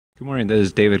Good morning, this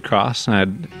is David Cross, and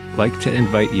I'd like to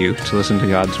invite you to listen to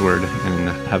God's Word in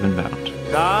Heaven Bound.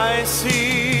 I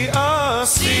see a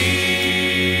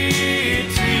city,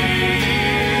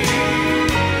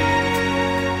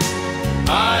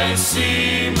 I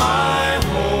see my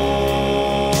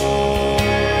home,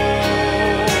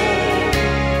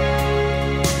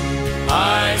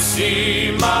 I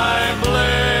see my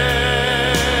blessed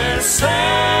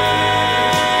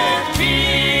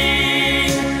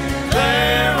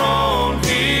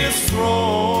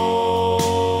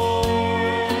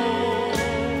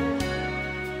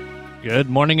Good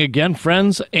morning again,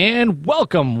 friends, and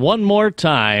welcome one more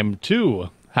time to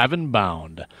Heaven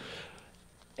Bound.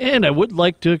 And I would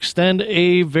like to extend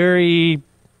a very,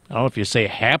 I don't know if you say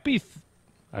happy,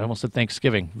 I almost said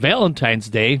Thanksgiving, Valentine's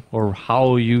Day, or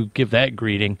how you give that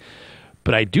greeting.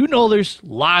 But I do know there's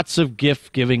lots of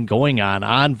gift giving going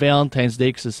on Valentine's Day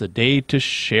because it's a day to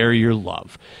share your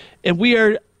love. And we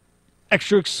are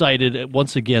extra excited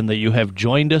once again that you have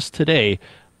joined us today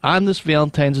on this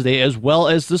Valentine's Day as well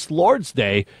as this Lord's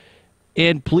Day.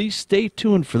 And please stay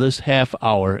tuned for this half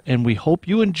hour, and we hope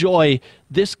you enjoy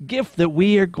this gift that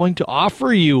we are going to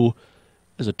offer you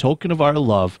as a token of our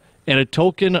love and a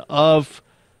token of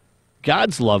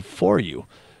God's love for you.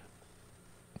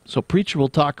 So Preacher will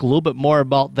talk a little bit more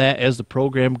about that as the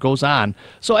program goes on.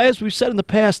 So as we've said in the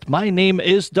past, my name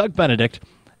is Doug Benedict,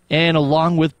 and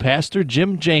along with Pastor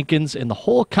Jim Jenkins and the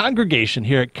whole congregation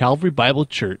here at Calvary Bible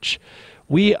Church,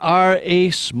 we are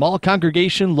a small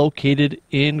congregation located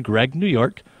in Gregg, New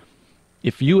York.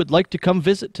 If you would like to come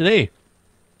visit today,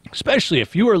 especially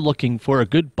if you are looking for a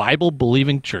good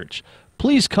Bible-believing church,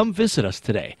 please come visit us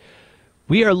today.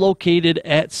 We are located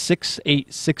at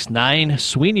 6869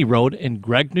 Sweeney Road in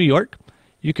Gregg, New York.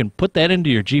 You can put that into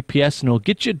your GPS and it'll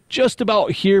get you just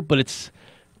about here, but it's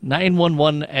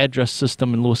 911 address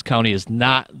system in Lewis County is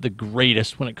not the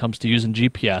greatest when it comes to using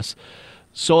GPS.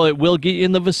 So it will get you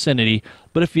in the vicinity.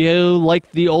 But if you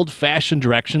like the old-fashioned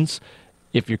directions,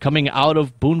 if you're coming out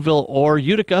of Boonville or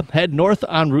Utica, head north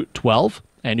on Route 12,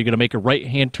 and you're going to make a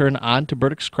right-hand turn onto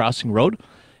Burdick's Crossing Road.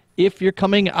 If you're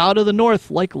coming out of the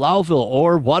north, like Lowville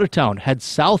or Watertown, head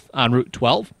south on Route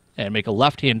 12 and make a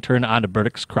left-hand turn onto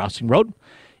Burdick's Crossing Road.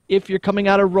 If you're coming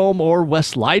out of Rome or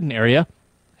West Leiden area,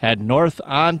 head north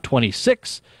on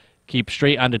 26, keep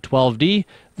straight onto 12D,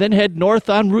 then head north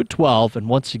on Route 12, and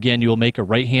once again, you will make a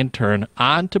right-hand turn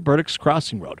onto Burdick's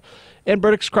Crossing Road. And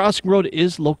Burdick's Crossing Road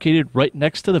is located right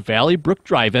next to the Valley Brook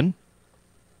Drive-In.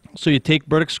 So you take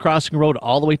Burdick's Crossing Road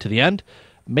all the way to the end,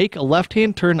 make a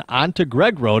left-hand turn onto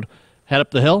Gregg Road, head up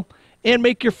the hill, and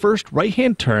make your first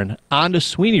right-hand turn onto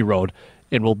Sweeney Road,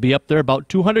 and we'll be up there about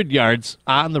 200 yards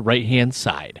on the right-hand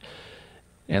side.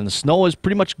 And the snow is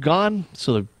pretty much gone,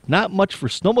 so not much for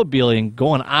snowmobiling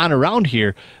going on around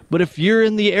here. But if you're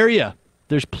in the area,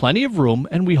 there's plenty of room,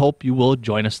 and we hope you will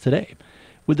join us today.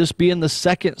 With this being the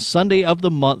second Sunday of the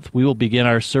month, we will begin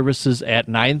our services at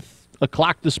 9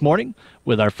 o'clock this morning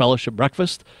with our fellowship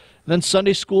breakfast. Then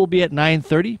Sunday school will be at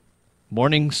 9:30.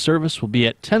 Morning service will be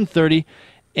at 10:30.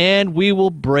 And we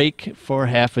will break for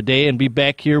half a day and be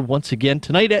back here once again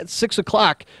tonight at 6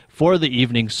 o'clock for the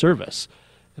evening service.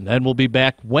 And then we'll be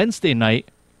back Wednesday night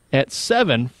at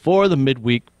 7 for the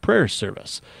midweek prayer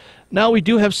service. Now, we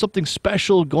do have something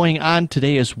special going on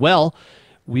today as well.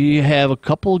 We have a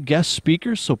couple guest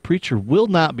speakers, so Preacher will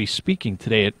not be speaking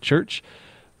today at church.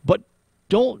 But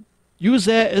don't use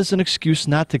that as an excuse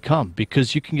not to come,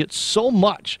 because you can get so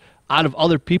much out of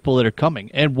other people that are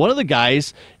coming. And one of the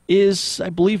guys is, I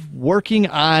believe, working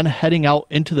on heading out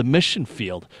into the mission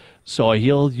field. So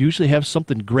he'll usually have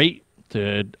something great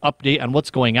to update on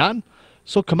what's going on.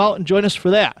 So come out and join us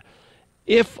for that.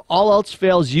 If all else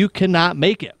fails, you cannot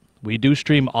make it. We do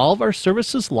stream all of our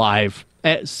services live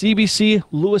at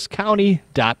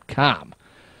cbclewiscounty.com.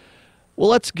 Well,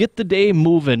 let's get the day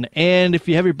moving. And if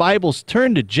you have your Bibles,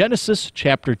 turn to Genesis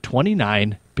chapter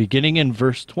 29, beginning in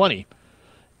verse 20.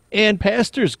 And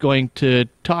Pastor's going to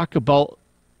talk about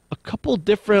a couple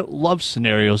different love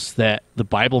scenarios that the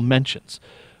Bible mentions.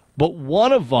 But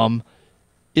one of them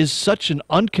is such an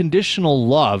unconditional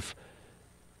love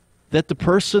that the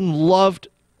person loved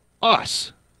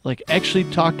us, like actually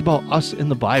talked about us in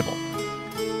the Bible.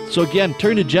 So again,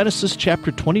 turn to Genesis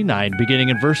chapter 29, beginning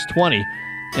in verse 20.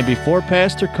 And before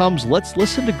Pastor comes, let's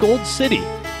listen to Gold City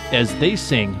as they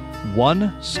sing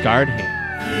One Scarred Hand.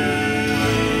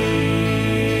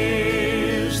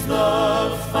 Is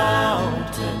the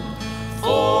fountain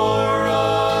for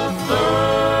a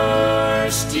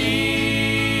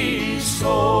thirsty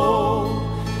soul.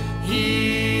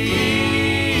 He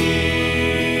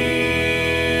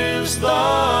is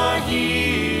the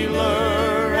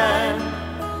healer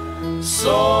and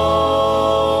soul.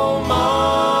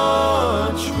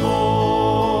 much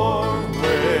more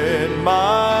when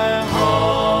my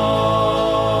heart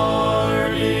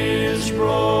is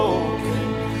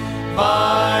broken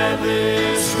by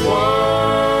this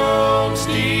world's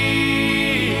demands.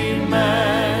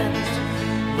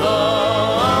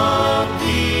 The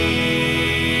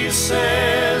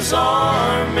pieces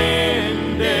are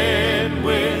mended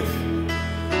with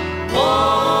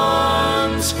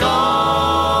one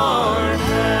scarred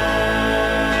hand.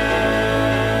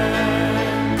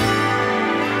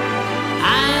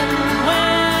 And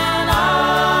when I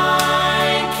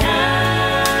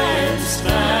can't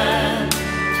stand,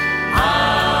 I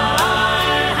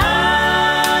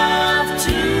have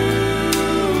to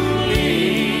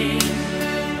leave.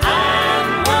 And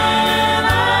when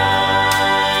I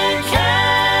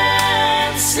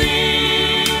can't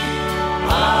see,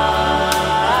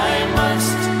 I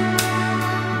must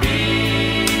believe.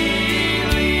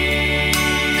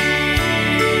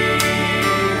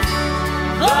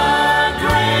 The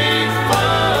great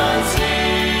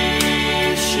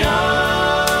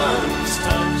physician's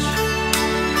touch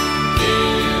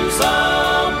is a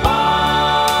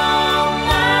balm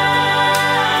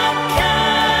that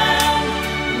can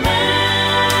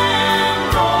mend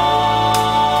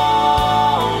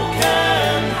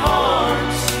broken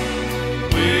hearts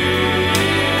with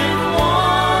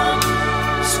one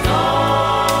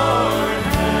scarred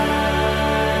hand.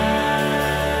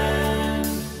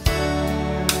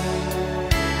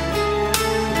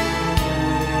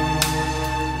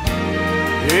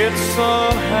 It's a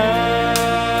hand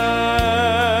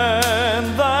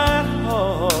that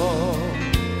hung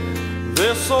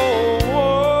this old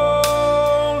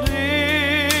world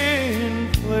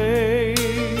in place.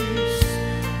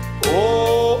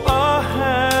 Oh, a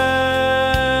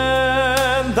hand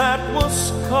that was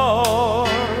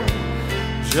scarred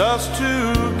just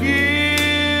to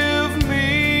give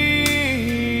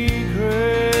me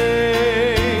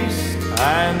grace,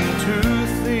 and to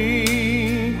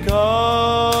think a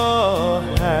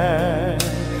hand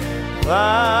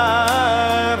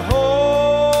that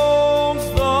holds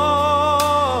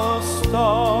the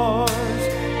stars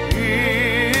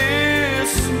is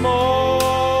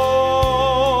small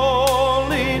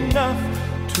enough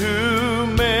to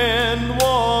mend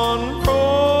one broken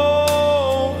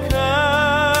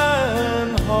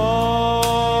heart.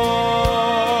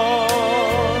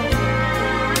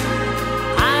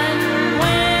 And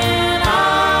when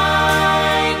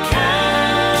I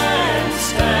can't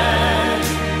stand,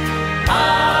 I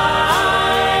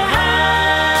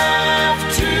have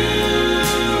to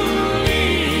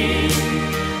leave.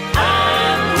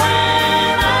 And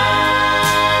when I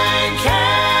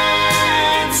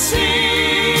can't see,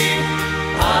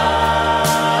 I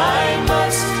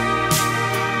must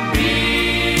believe.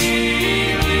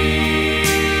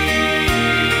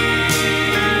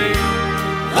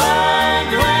 The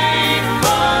great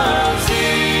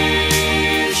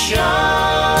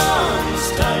physician's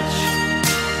touch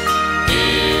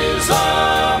is a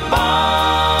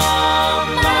balm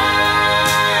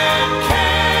that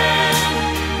can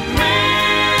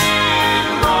mend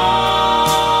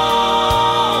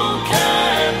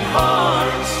broken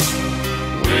hearts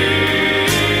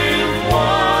with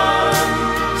one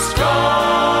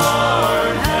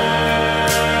scarred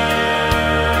hand.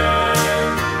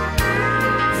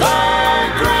 The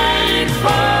great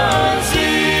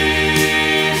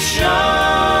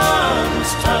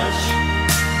physician's touch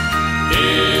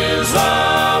is a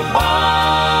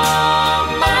balm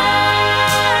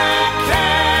that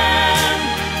can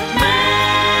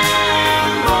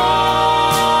mend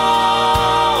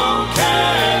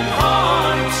broken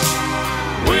hearts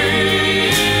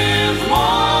with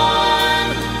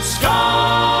one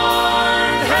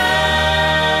scarred hand.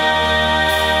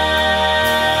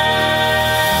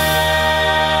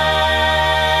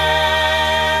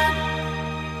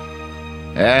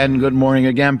 And good morning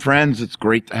again, friends. It's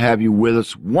great to have you with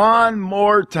us one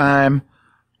more time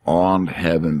on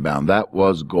Heaven Bound. That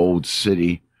was Gold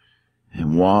City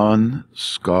and One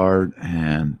Scarred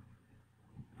Hand.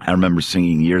 I remember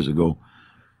singing years ago a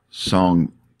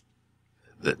song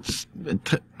that's,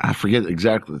 I forget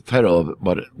exactly the title of it,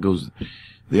 but it goes,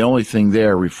 the only thing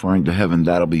there referring to heaven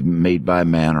that'll be made by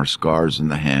man are scars in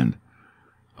the hand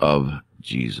of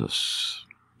Jesus.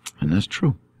 And that's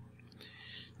true.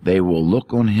 They will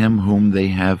look on him whom they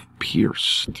have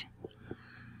pierced.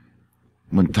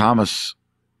 When Thomas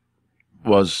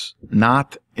was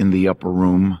not in the upper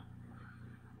room,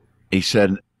 he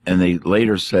said, and they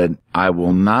later said, I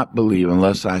will not believe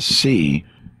unless I see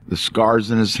the scars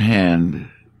in his hand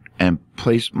and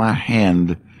place my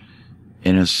hand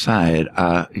in his side.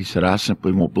 He said, I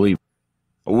simply won't believe.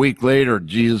 A week later,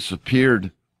 Jesus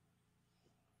appeared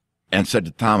and said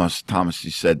to Thomas, he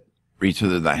said, reach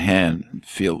hither thy hand and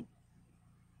feel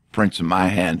prints in my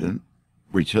hand, and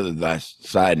reach hither thy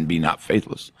side and be not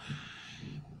faithless.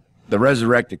 The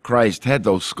resurrected Christ had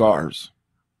those scars,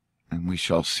 and we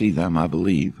shall see them, I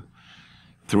believe.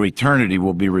 Through eternity,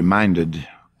 we'll be reminded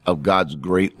of God's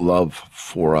great love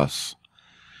for us.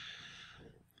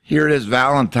 Here it is,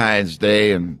 Valentine's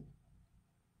Day, and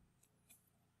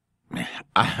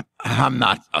I'm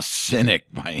not a cynic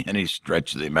by any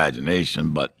stretch of the imagination,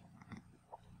 but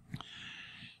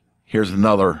here's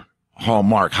another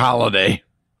Hallmark holiday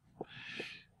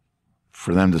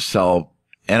for them to sell.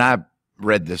 And I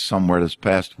read this somewhere this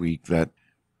past week that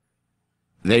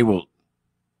there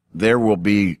will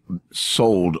be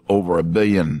sold over 1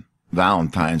 billion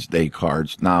Valentine's Day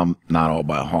cards. Now, not all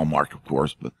by Hallmark, of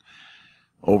course, but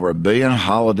over 1 billion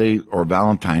holiday or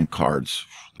Valentine cards.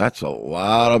 That's a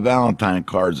lot of Valentine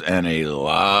cards and a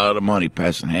lot of money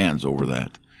passing hands over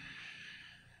that.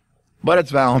 But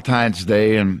it's Valentine's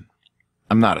Day, and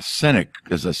I'm not a cynic,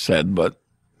 as I said, but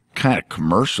kind of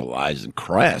commercialized and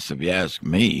crass, if you ask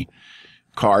me.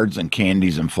 Cards and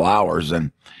candies and flowers.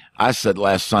 And I said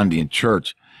last Sunday in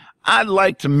church, I'd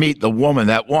like to meet the woman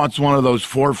that wants one of those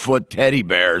 4-foot teddy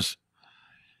bears.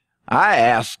 I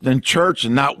asked in church,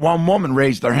 and not one woman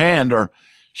raised their hand, or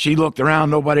she looked around,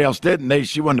 nobody else did, and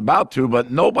she wasn't about to,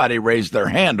 but nobody raised their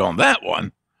hand on that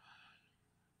one.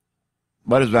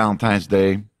 But it's Valentine's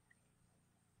Day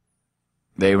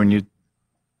when you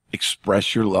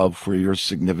express your love for your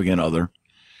significant other.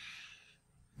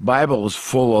 Bible is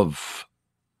full of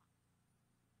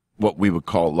what we would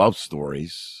call love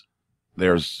stories.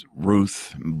 There's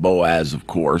Ruth and Boaz, of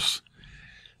course.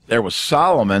 There was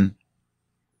Solomon.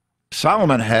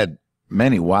 Solomon had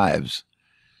many wives.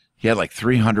 He had like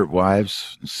 300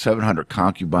 wives, 700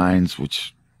 concubines,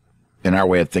 which in our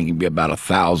way of thinking would be about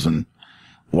 1,000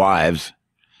 wives.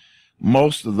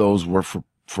 Most of those were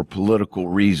for political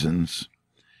reasons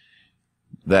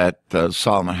that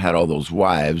Solomon had all those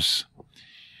wives.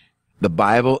 The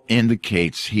Bible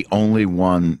indicates he only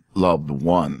loved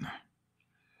one.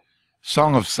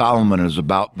 Song of Solomon is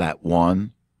about that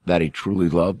one that he truly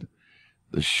loved,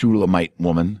 the Shulamite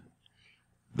woman.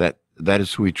 That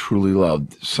is who he truly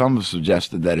loved. Some have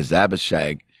suggested that is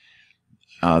Abishag.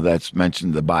 That's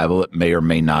mentioned in the Bible. It may or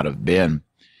may not have been.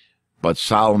 But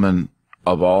Solomon,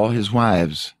 of all his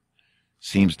wives,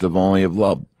 seems to only have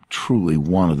loved truly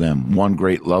one of them, one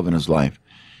great love in his life.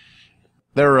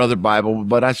 There are other Bible,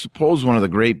 but I suppose one of the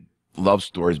great love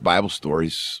stories,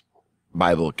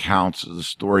 Bible accounts, is the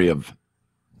story of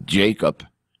Jacob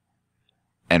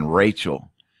and Rachael.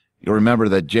 You'll remember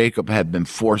that Jacob had been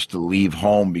forced to leave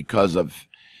home because of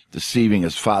deceiving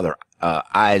his father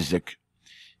Isaac,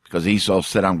 because Esau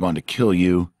said, I'm going to kill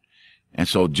you. And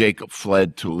so Jacob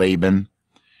fled to Laban,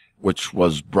 which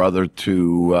was brother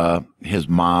to his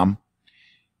mom.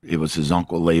 It was his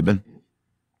uncle Laban.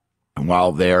 And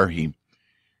while there, he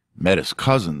met his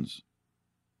cousins.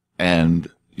 And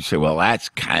you say, well, that's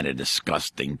kind of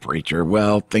disgusting, preacher.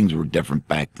 Well, things were different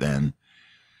back then.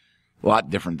 A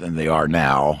lot different than they are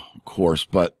now, of course.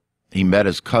 But he met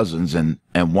his cousins, and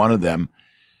one of them,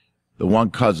 the one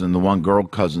girl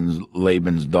cousin,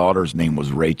 Laban's daughter's name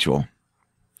was Rachael.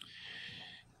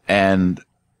 And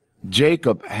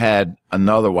Jacob had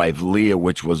another wife, Leah,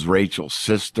 which was Rachel's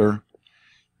sister.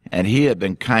 And he had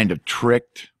been kind of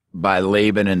tricked by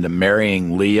Laban into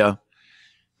marrying Leah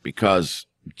because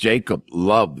Jacob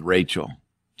loved Rachael.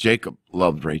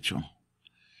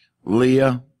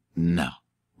 Leah, no.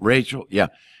 Rachel, yeah.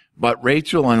 But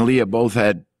Rachel and Leah both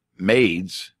had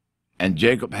maids, and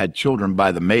Jacob had children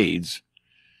by the maids,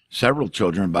 several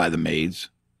children by the maids.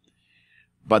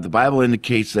 But the Bible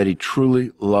indicates that he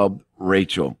truly loved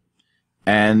Rachel.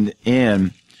 And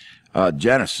in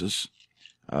Genesis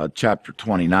chapter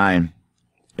 29,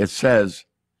 it says,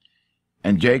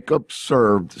 and Jacob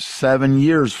served 7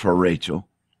 years for Rachel,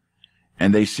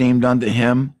 and they seemed unto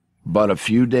him but a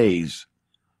few days,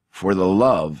 for the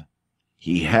love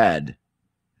he had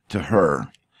to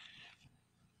her.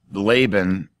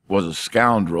 Laban was a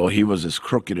scoundrel. He was as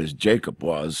crooked as Jacob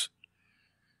was.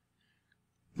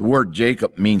 The word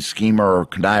Jacob means schemer or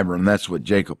conniver, and that's what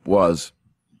Jacob was.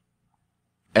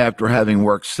 After having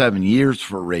worked 7 years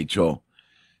for Rachel,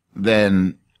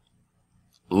 then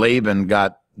Laban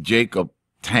got Jacob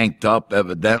tanked up,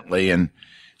 evidently, and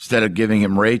instead of giving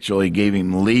him Rachel, he gave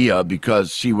him Leah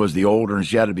because she was the older and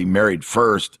she had to be married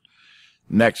first.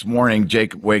 Next morning,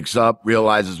 Jacob wakes up,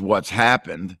 realizes what's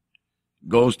happened,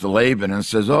 goes to Laban and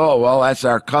says, oh, well, that's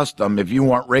our custom. If you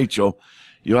want Rachel,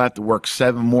 you'll have to work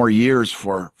 7 more years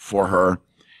for her.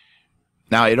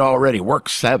 Now, he'd already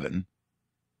worked 7,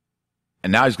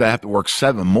 and now he's going to have to work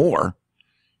 7 more.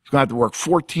 He's going to have to work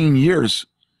 14 years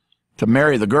to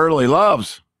marry the girl he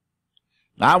loves.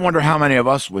 Now, I wonder how many of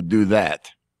us would do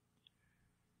that.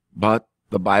 But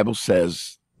the Bible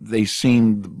says they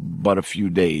seemed but a few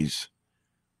days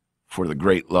for the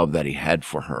great love that he had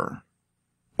for her.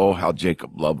 Oh, how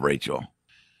Jacob loved Rachel.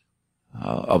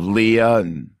 Of Leah,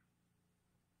 and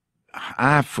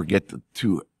I forget the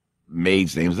 2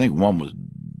 maids' names. I think one was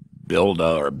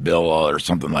Bilda or Billa or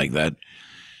something like that.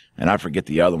 And I forget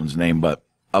the other one's name. But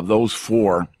of those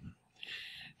 4,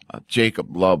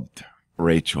 Jacob loved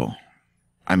Rachel.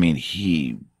 I mean,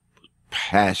 he was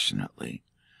passionately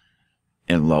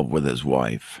in love with his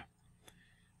wife.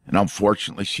 And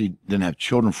unfortunately, she didn't have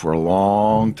children for a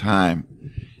long time.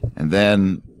 And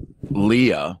then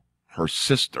Leah, her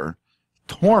sister,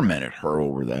 tormented her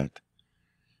over that.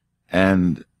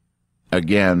 And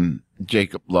again,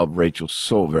 Jacob loved Rachel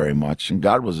so very much. And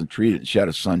God wasn't treated. She had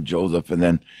a son, Joseph, and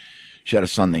then she had a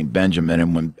son named Benjamin.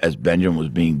 And as Benjamin was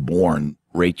being born,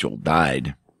 Rachel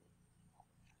died.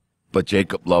 But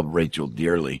Jacob loved Rachel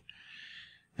dearly.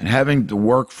 And having to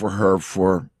work for her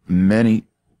for many,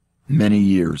 many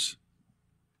years,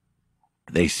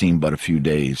 they seemed but a few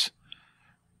days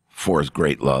for his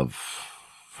great love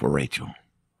for Rachel.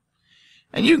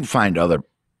 And you can find other,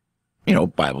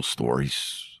 Bible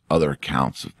stories, other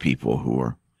accounts of people who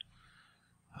are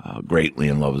greatly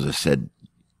in love, as I said,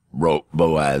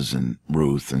 Boaz and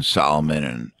Ruth and Solomon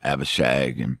and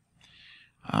Abishag. And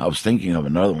I was thinking of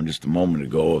another one just a moment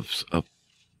ago of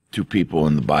 2 people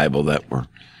in the Bible that were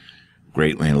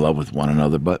greatly in love with one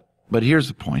another. But here's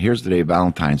the point. Here's the day,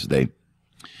 Valentine's Day.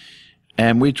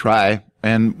 And we try,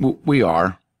 and we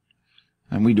are,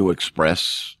 and we do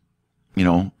express,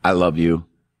 I love you.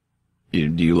 Do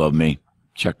you love me?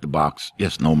 Check the box.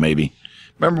 Yes, no, maybe.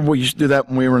 Remember we used to do that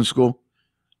when we were in school?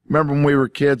 Remember when we were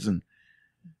kids? And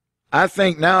I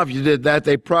think now if you did that,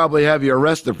 they'd probably have you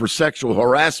arrested for sexual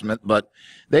harassment, but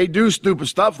they do stupid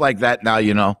stuff like that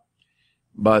now,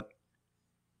 But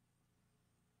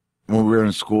when we were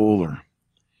in school, or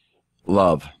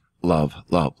love, we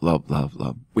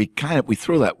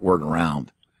throw that word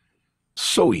around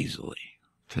so easily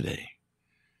today.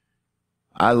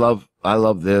 I love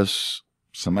this.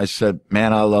 Somebody said,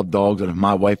 man, I love dogs, and if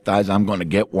my wife dies, I'm going to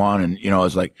get one. And,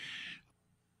 it's like,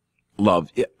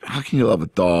 love. How can you love a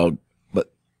dog,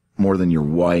 but more than your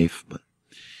wife? But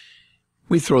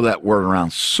we throw that word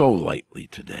around so lightly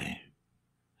today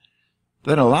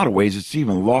that in a lot of ways it's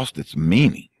even lost its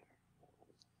meaning.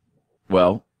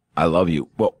 Well, I love you.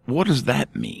 Well, what does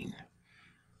that mean?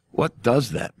 What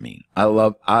does that mean?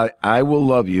 I will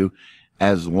love you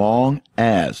as long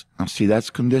as, now see, that's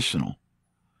conditional.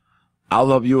 I'll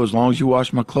love you as long as you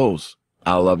wash my clothes.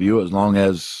 I'll love you as long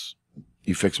as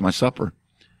you fix my supper.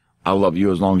 I'll love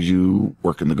you as long as you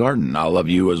work in the garden. I'll love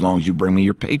you as long as you bring me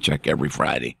your paycheck every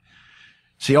Friday.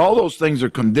 See, all those things are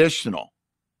conditional.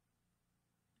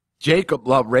 Jacob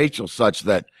loved Rachel such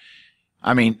that,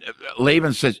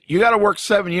 Laban says, you got to work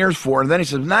 7 years for her. And then he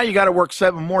says, now you got to work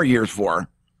 7 more years for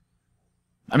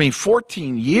her.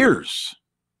 14 years.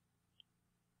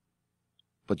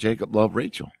 But Jacob loved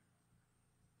Rachel.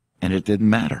 And it didn't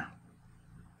matter.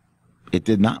 It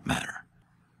did not matter.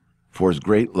 For his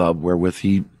great love wherewith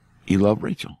he loved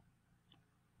Rachel.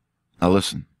 Now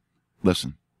listen.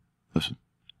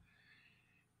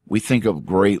 We think of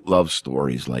great love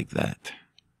stories like that.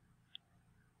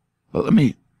 But let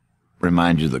me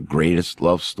remind you the greatest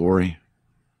love story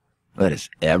that has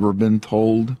ever been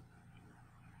told.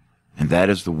 And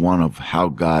that is the one of how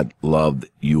God loved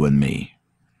you and me.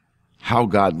 How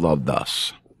God loved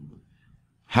us.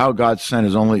 How God sent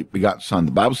his only begotten Son.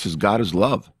 The Bible says God is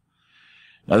love.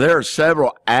 Now, there are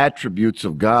several attributes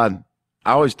of God.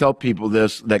 I always tell people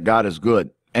this, that God is good.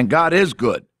 And God is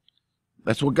good.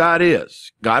 That's what God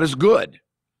is. God is good.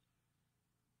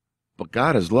 But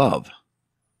God is love.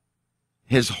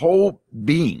 His whole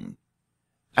being.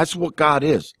 That's what God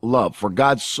is, love. For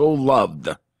God so loved.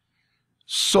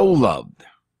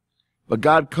 But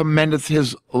God commendeth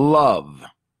his love,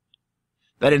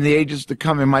 that in the ages to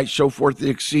come he might show forth the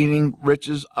exceeding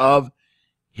riches of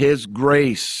his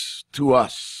grace to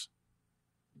us.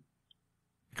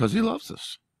 Because he loves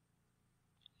us.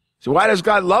 So why does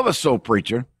God love us so,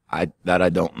 preacher? I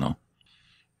don't know.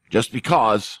 Just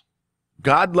because.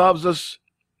 God loves us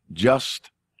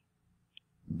just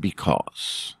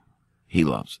because he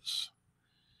loves us.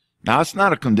 Now, it's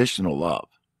not a conditional love.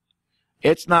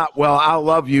 It's not, well, I'll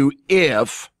love you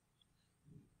if.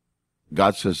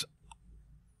 God says,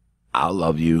 I'll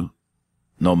love you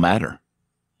no matter.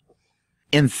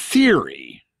 in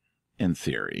theory,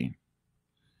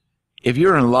 if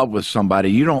you're in love with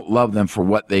somebody, you don't love them for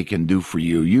what they can do for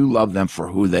you. You love them for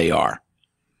who they are.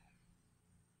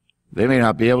 They may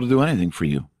not be able to do anything for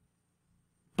you,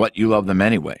 but you love them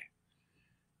anyway.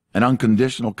 An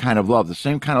unconditional kind of love, the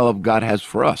same kind of love God has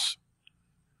for us.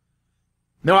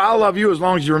 No, I'll love you as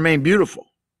long as you remain beautiful.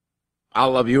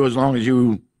 I'll love you as long as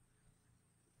you,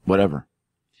 whatever.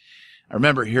 I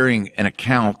remember hearing an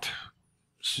account,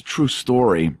 it's a true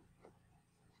story.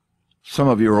 Some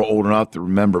of you are old enough to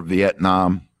remember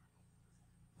Vietnam,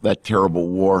 that terrible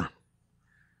war.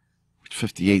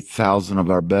 58,000 of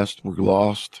our best were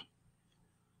lost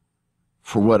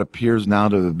for what appears now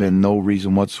to have been no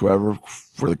reason whatsoever,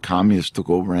 for the communists took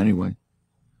over anyway.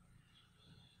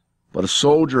 But a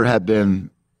soldier had been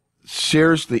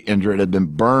seriously injured, had been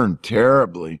burned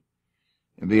terribly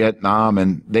in Vietnam,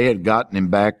 and they had gotten him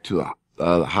back to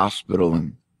the hospital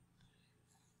in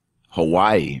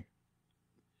Hawaii.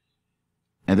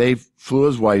 And they flew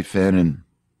his wife in, and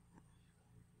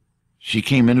she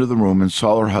came into the room and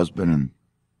saw her husband, and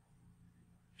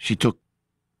she took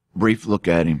a brief look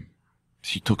at him.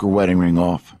 She took her wedding ring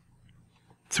off,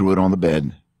 threw it on the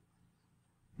bed,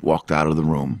 walked out of the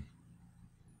room.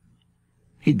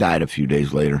 He died a few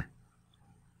days later.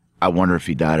 I wonder if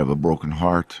he died of a broken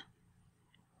heart.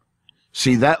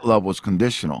 See, that love was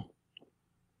conditional.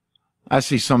 I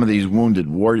see some of these wounded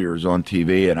warriors on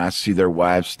TV, and I see their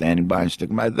wives standing by and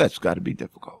sticking by. That's got to be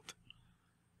difficult.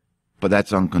 But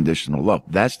that's unconditional love.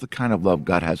 That's the kind of love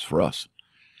God has for us.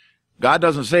 God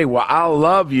doesn't say, well, I'll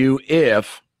love you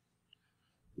if.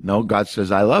 No, God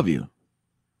says, I love you.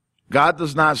 God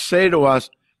does not say to us,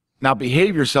 now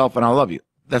behave yourself and I'll love you.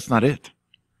 That's not it.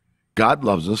 God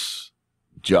loves us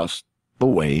just the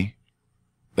way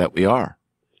that we are.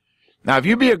 Now, if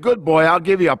you be a good boy, I'll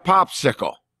give you a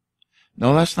popsicle.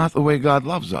 No, that's not the way God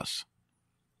loves us.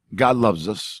 God loves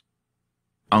us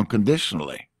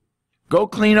unconditionally. Go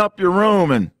clean up your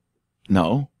room and...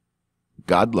 No,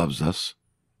 God loves us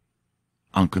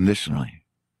unconditionally.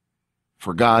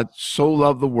 For God so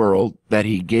loved the world that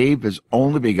he gave his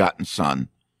only begotten Son,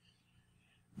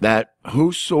 that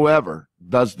whosoever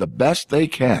does the best they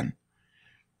can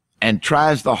and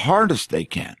tries the hardest they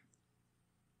can,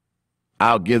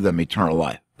 I'll give them eternal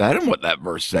life. That isn't what that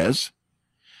verse says.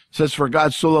 It says, for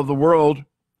God so loved the world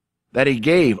that he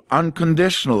gave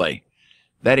unconditionally,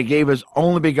 that he gave his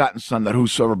only begotten Son, that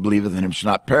whosoever believeth in him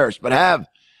shall not perish, but have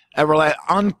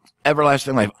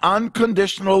everlasting life.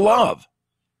 Unconditional love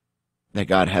that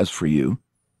God has for you,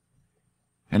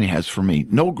 and he has for me.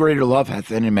 No greater love hath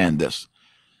any man this,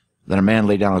 than a man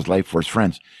lay down his life for his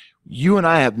friends. You and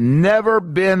I have never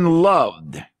been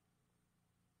loved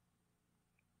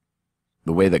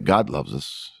the way that God loves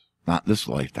us, not this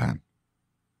lifetime.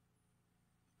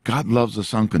 God loves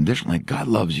us unconditionally. God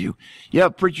loves you. Yeah,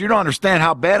 preacher, you don't understand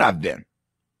how bad I've been.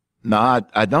 No,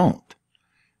 I don't.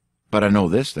 But I know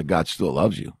this, that God still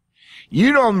loves you.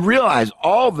 You don't realize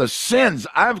all the sins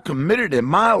I've committed in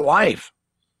my life.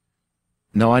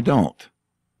 No, I don't.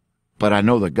 But I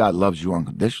know that God loves you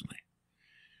unconditionally.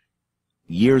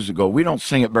 Years ago, we don't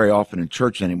sing it very often in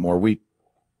church anymore. We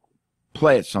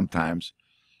play it sometimes.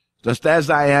 Just as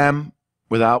I am,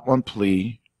 without one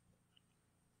plea.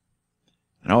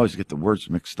 And I always get the words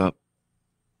mixed up.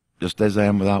 Just as I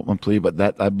am, without one plea, but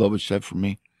that thy blood was shed for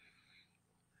me.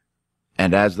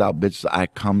 And as thou bidst, I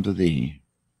come to thee.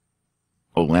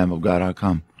 O Lamb of God, I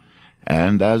come.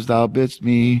 And as thou bidst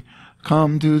me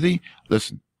come to thee.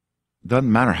 Listen,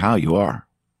 doesn't matter how you are.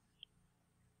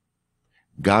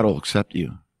 God will accept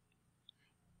you.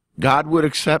 God would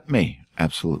accept me.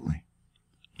 Absolutely.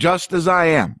 Just as I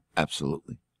am.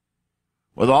 Absolutely.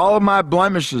 With all of my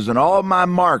blemishes and all of my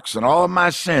marks and all of my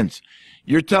sins,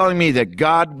 you're telling me that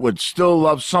God would still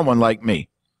love someone like me?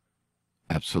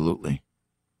 Absolutely.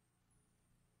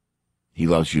 He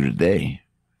loves you today.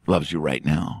 Loves you right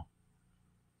now.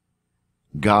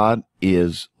 God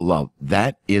is love.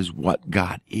 That is what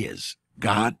God is.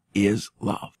 God is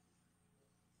love.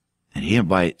 And he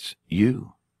invites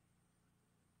you.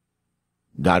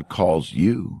 God calls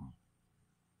you.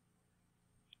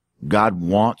 God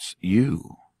wants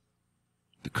you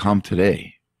to come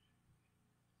today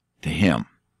to him.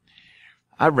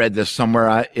 I read this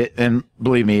somewhere, and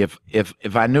believe me,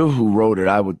 if I knew who wrote it,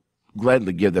 I would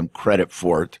gladly give them credit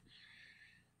for it.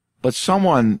 But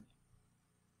someone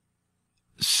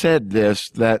said this,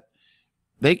 that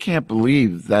they can't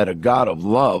believe that a God of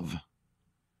love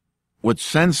would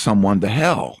send someone to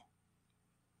hell.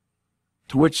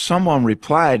 To which someone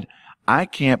replied, I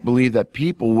can't believe that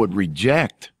people would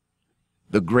reject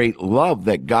the great love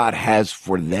that God has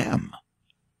for them.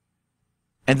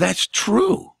 And that's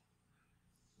true.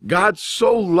 God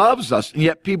so loves us, and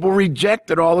yet people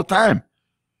reject it all the time.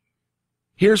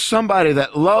 Here's somebody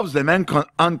that loves them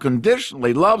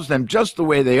unconditionally, loves them just the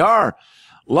way they are,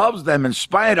 loves them in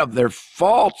spite of their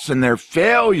faults and their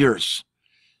failures,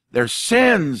 their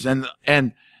sins,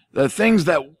 and the things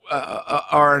that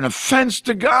are an offense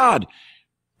to God.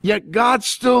 Yet God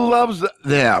still loves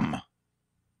them.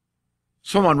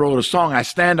 Someone wrote a song, I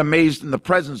stand amazed in the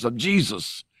presence of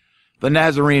Jesus, the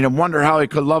Nazarene, and wonder how he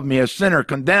could love me, a sinner,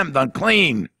 condemned,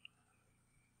 unclean.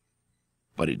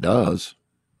 But he does.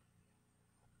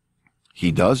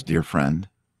 He does, dear friend.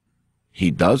 He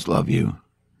does love you.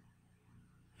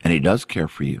 And he does care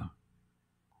for you.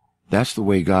 That's the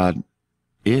way God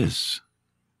is.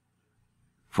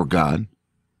 For God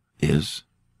is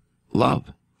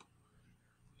love.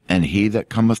 And he that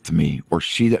cometh to me, or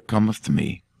she that cometh to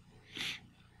me,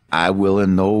 I will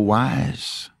in no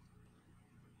wise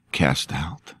cast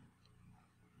out.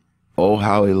 Oh,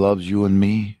 how he loves you and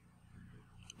me.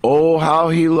 Oh, how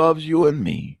he loves you and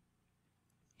me.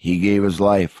 He gave his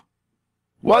life.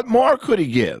 What more could he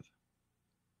give?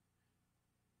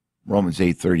 Romans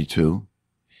 8:32.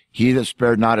 He that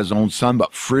spared not his own son,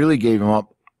 but freely gave him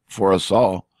up for us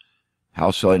all,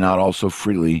 how shall he not also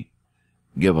freely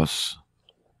give us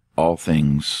all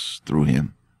things through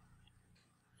him?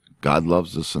 God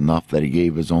loves us enough that he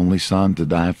gave his only son to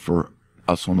die for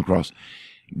us on the cross.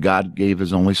 God gave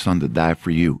his only son to die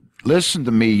for you. Listen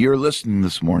to me. You're listening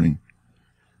this morning.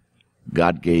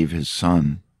 God gave his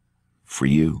son for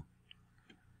you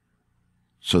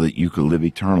so that you could live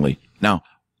eternally. Now,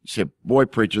 you say, boy,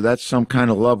 preacher, that's some kind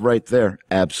of love right there.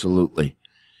 Absolutely.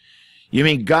 You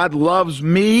mean God loves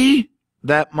me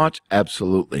that much?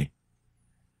 Absolutely.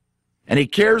 And he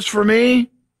cares for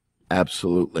me?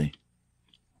 Absolutely.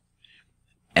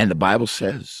 And the Bible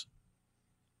says,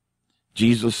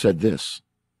 Jesus said this,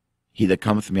 he that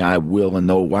cometh to me, I will in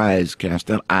no wise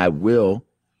cast out. I will.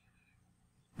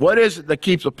 What is it that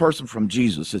keeps a person from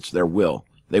Jesus? It's their will.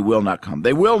 They will not come.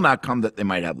 They will not come that they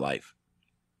might have life.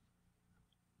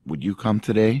 Would you come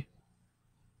today?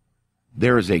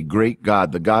 There is a great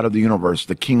God, the God of the universe,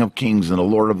 the King of kings and the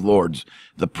Lord of lords,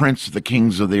 the Prince of the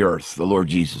kings of the earth, the Lord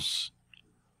Jesus.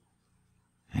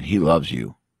 And he loves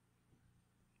you.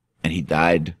 And he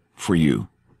died for you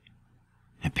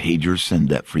and paid your sin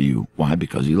debt for you. Why?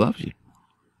 Because he loves you.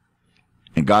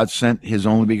 And God sent his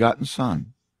only begotten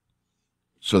Son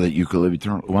so that you could live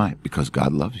eternally. Why? Because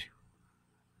God loves you.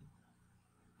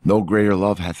 No greater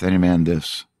love hath any man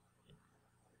this.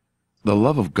 The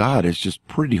love of God is just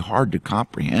pretty hard to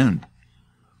comprehend.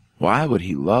 Why would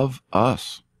he love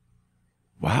us?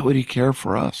 Why would he care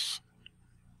for us?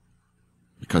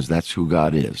 Because that's who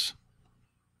God is.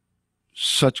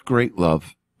 Such great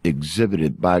love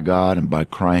exhibited by God and by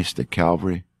Christ at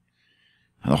Calvary.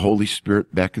 And the Holy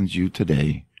Spirit beckons you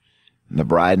today. And the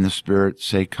bride and the Spirit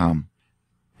say, come.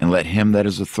 And let him that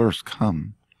is athirst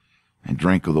come and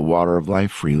drink of the water of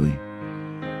life freely.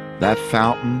 That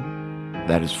fountain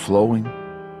that is flowing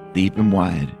deep and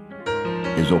wide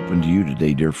is open to you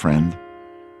today, dear friend.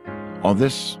 On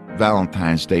this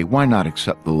Valentine's Day, why not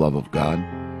accept the love of God?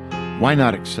 Why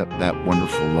not accept that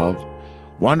wonderful love?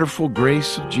 Wonderful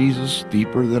grace of Jesus,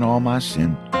 deeper than all my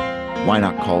sin. Why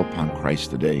not call upon Christ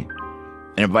today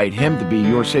and invite him to be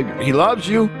your Savior? He loves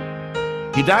you.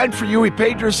 He died for you. He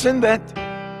paid your sin debt.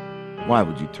 Why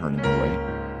would you turn him away?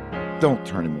 Don't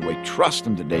turn him away. Trust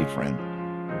him today, friend,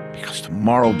 because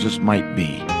tomorrow just might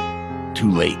be too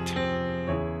late.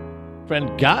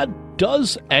 Friend, God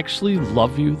does actually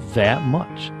love you that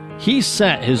much. He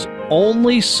sent his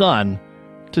only son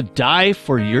to die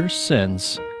for your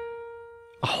sins.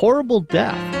 A horrible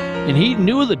death. And he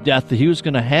knew the death that he was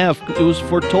going to have. It was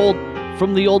foretold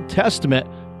from the Old Testament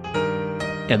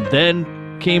and then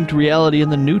came to reality in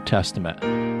the New Testament.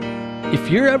 If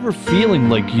you're ever feeling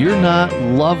like you're not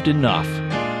loved enough,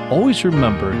 always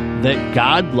remember that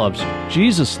God loves you.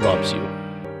 Jesus loves you.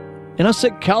 And us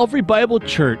at Calvary Bible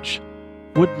Church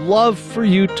would love for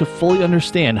you to fully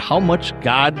understand how much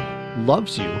God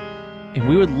loves you. And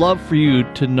we would love for you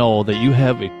to know that you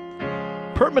have a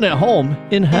permanent home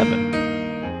in heaven.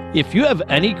 If you have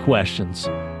any questions,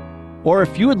 or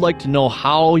if you would like to know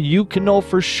how you can know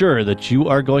for sure that you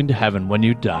are going to heaven when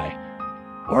you die,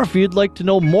 or if you'd like to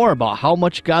know more about how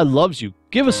much God loves you,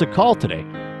 give us a call today.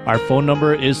 Our phone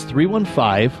number is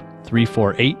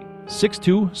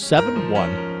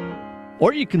 315-348-6271.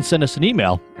 Or you can send us an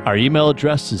email. Our email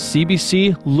address is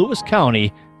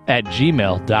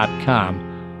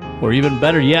cbclewiscounty@gmail.com. Or even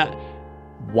better yet,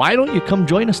 why don't you come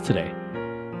join us today?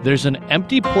 There's an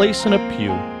empty place in a pew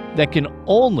that can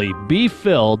only be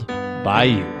filled by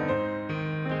you.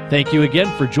 Thank you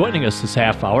again for joining us this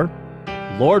half hour.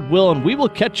 Lord willing, we will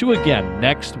catch you again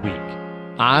next week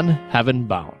on Heaven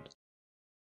Bound.